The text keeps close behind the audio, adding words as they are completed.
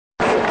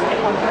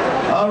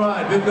All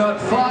right, we've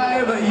got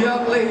 5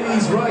 young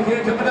ladies right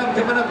here coming up.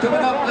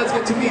 Let's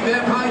get to meet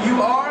them. Hi,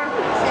 you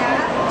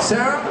are?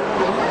 Sarah?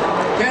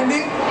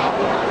 Candy?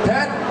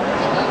 Pat?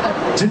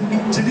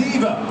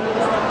 Geneva?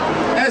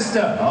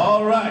 Esther?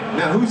 All right.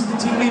 Now, who's the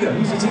team leader?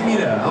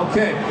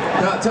 Okay.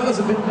 Now, tell us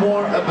a bit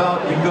more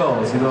about you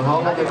girls. You know,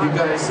 how long have you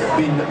guys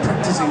been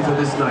practicing for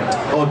this night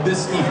or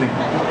this evening?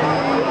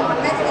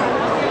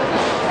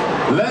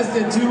 Less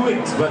than 2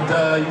 weeks, but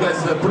you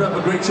guys put up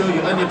a great show. You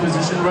earned your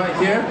position right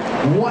here.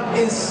 What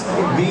is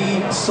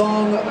the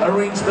song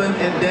arrangement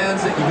and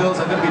dance that you girls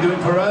are going to be doing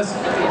for us?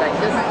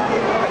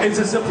 It's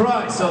a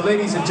surprise. So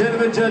ladies and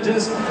gentlemen,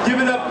 judges, give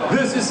it up.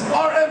 This is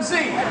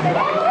RMC.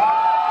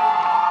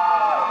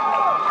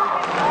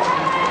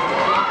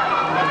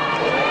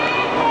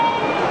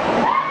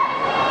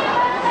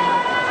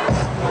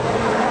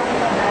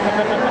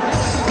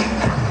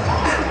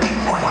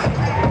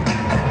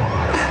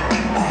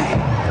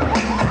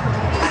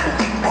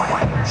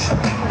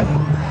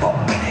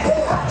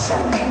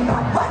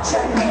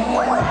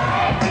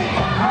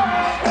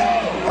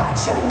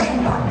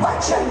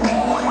 What's your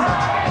name?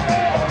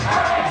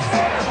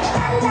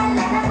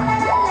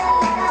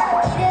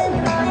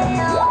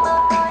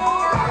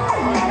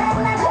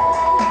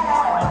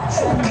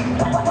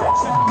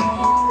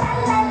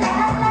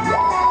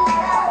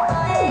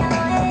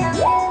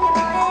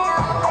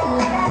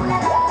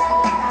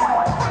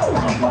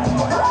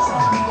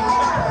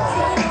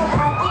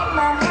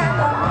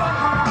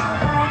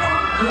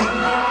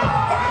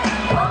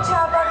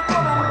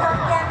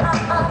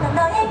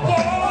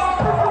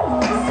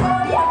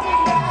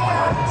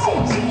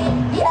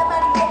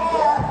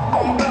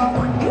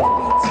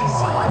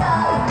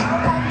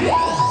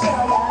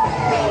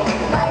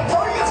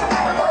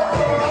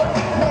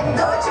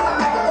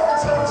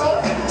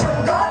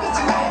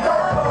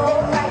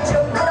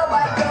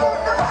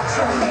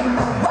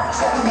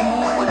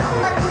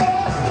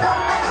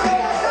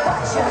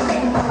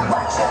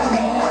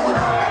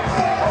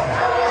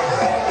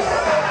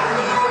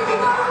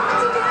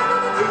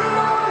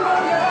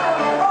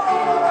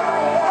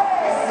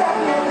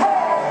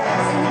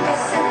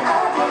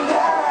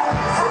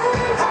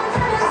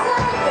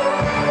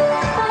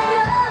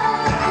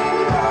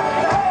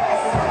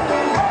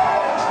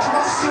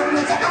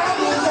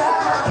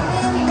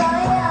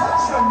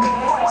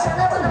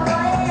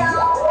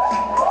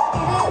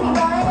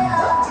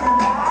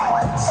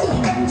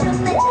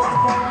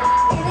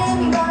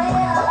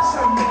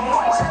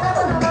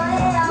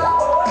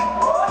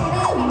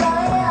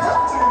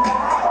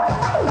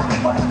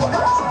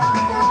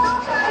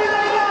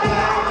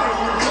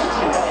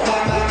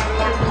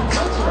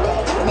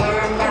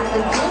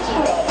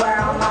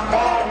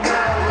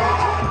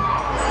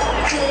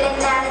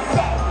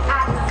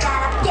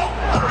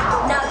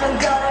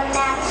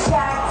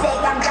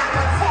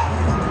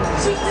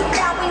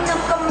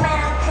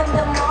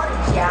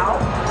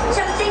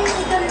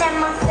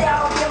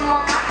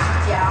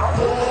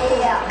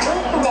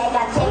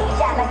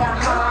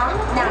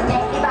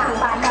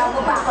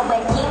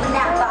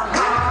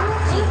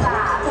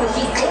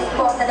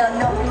 I don't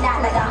know,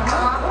 not like a